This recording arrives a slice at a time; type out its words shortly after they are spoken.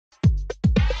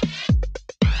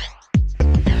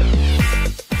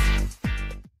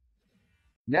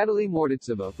Natalie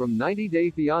Mordovtseva from 90 Day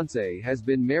Fiancé has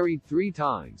been married 3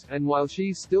 times, and while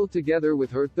she's still together with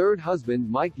her third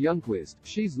husband Mike Youngquist,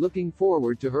 she's looking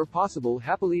forward to her possible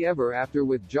happily ever after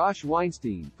with Josh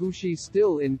Weinstein, who she's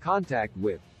still in contact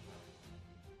with.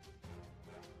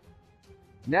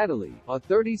 Natalie, a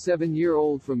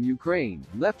 37-year-old from Ukraine,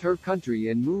 left her country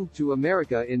and moved to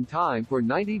America in time for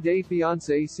 90 Day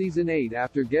Fiancé Season 8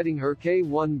 after getting her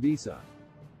K-1 visa.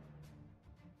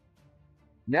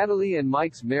 Natalie and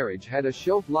Mike's marriage had a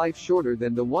shelf life shorter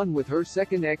than the one with her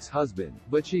second ex-husband,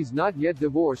 but she's not yet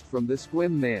divorced from the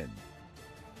Squim man.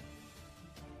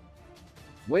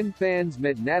 When fans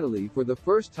met Natalie for the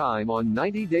first time on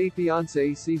 90 Day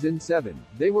Fiancé Season 7,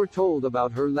 they were told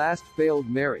about her last failed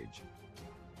marriage.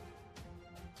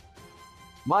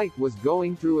 Mike was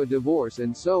going through a divorce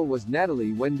and so was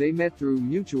Natalie when they met through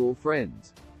mutual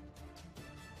friends.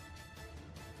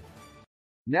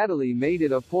 Natalie made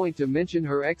it a point to mention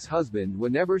her ex-husband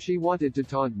whenever she wanted to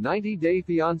taunt 90 Day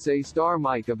Fiancé star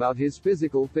Mike about his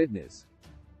physical fitness.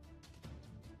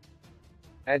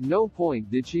 At no point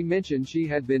did she mention she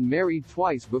had been married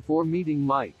twice before meeting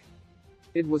Mike.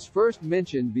 It was first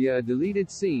mentioned via a deleted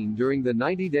scene during the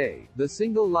 90 Day, The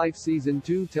Single Life Season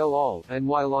 2 tell-all, and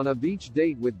while on a beach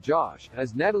date with Josh,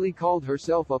 as Natalie called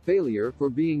herself a failure for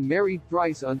being married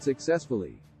thrice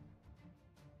unsuccessfully.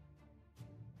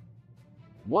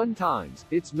 1 times,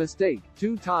 it's mistake,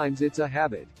 2 times it's a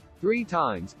habit, 3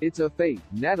 times, it's a fate,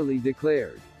 Natalie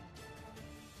declared.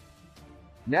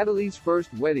 Natalie's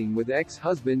first wedding with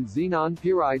ex-husband Zenon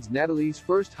Pirides. Natalie's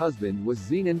first husband was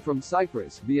Zenon from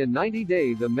Cyprus via 90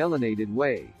 Day The Melanated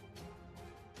Way.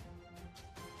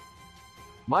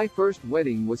 My first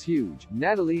wedding was huge,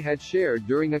 Natalie had shared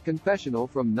during a confessional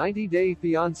from 90 Day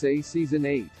Fiancé Season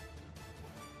 8.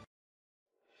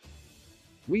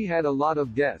 We had a lot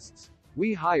of guests.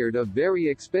 We hired a very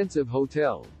expensive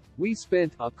hotel. We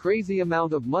spent a crazy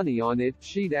amount of money on it,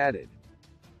 she'd added.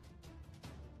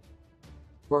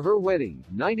 For her wedding,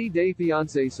 90 Day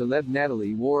Fiancé celeb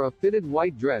Natalie wore a fitted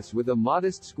white dress with a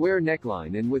modest square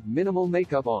neckline and with minimal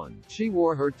makeup on. She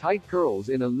wore her tight curls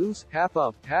in a loose,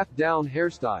 half-up, half-down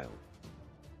hairstyle.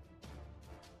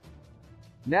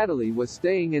 Natalie was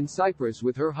staying in Cyprus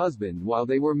with her husband while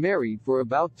they were married for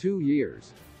about 2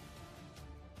 years.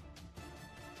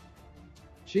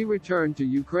 She returned to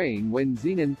Ukraine when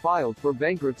Zenon filed for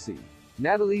bankruptcy.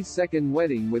 Natalie's second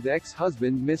wedding with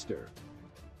ex-husband Mr.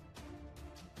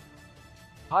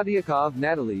 Podyakov.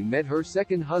 Natalie met her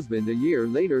second husband a year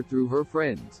later through her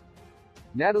friends.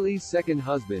 Natalie's second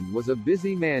husband was a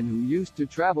busy man who used to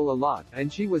travel a lot,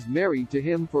 and she was married to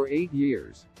him for 8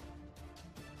 years.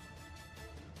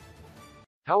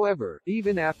 However,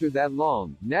 even after that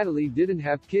long, Natalie didn't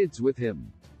have kids with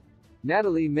him.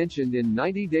 Natalie mentioned in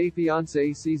 90 Day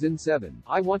Fiancé Season 7,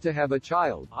 "I want to have a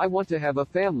child, I want to have a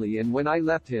family, and when I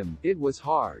left him, it was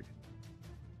hard.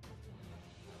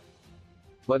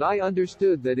 But I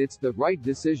understood that it's the right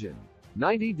decision."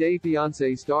 90 Day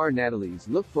Fiancé star Natalie's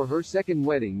look for her second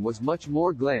wedding was much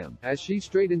more glam, as she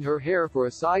straightened her hair for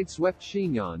a side-swept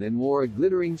chignon and wore a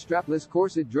glittering strapless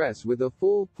corset dress with a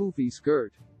full, poofy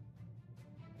skirt.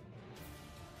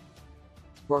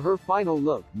 For her final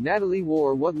look, Natalie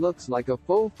wore what looks like a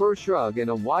faux fur shrug and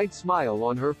a wide smile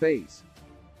on her face.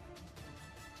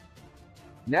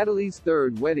 Natalie's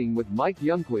third wedding with Mike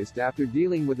Youngquist. After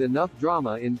dealing with enough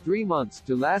drama in 3 months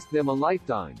to last them a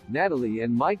lifetime, Natalie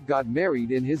and Mike got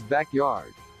married in his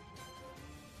backyard.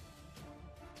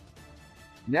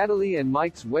 Natalie and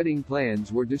Mike's wedding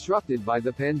plans were disrupted by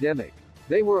the pandemic.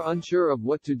 They were unsure of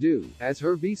what to do, as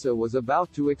her visa was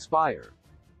about to expire.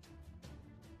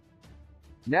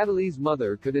 Natalie's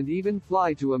mother couldn't even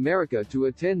fly to America to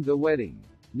attend the wedding.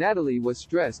 Natalie was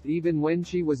stressed even when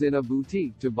she was in a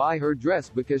boutique to buy her dress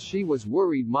because she was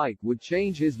worried Mike would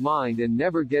change his mind and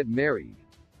never get married.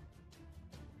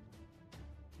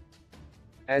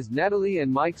 As Natalie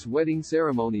and Mike's wedding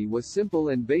ceremony was simple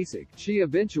and basic, she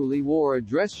eventually wore a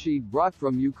dress she'd brought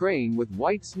from Ukraine with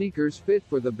white sneakers fit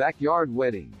for the backyard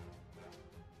wedding.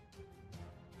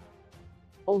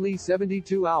 Only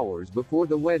 72 hours before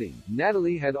the wedding,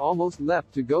 Natalie had almost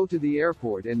left to go to the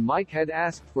airport and Mike had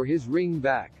asked for his ring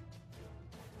back.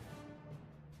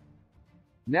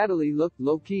 Natalie looked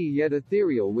low-key yet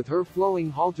ethereal with her flowing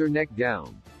halter neck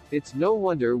gown. It's no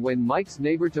wonder when Mike's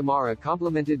neighbor Tamara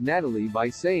complimented Natalie by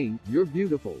saying, "You're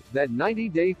beautiful," that 90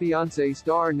 Day Fiancé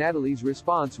star Natalie's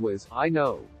response was, "I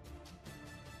know."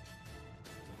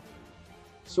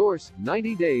 Source: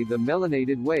 90 Day The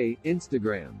Melanated Way,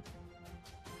 Instagram.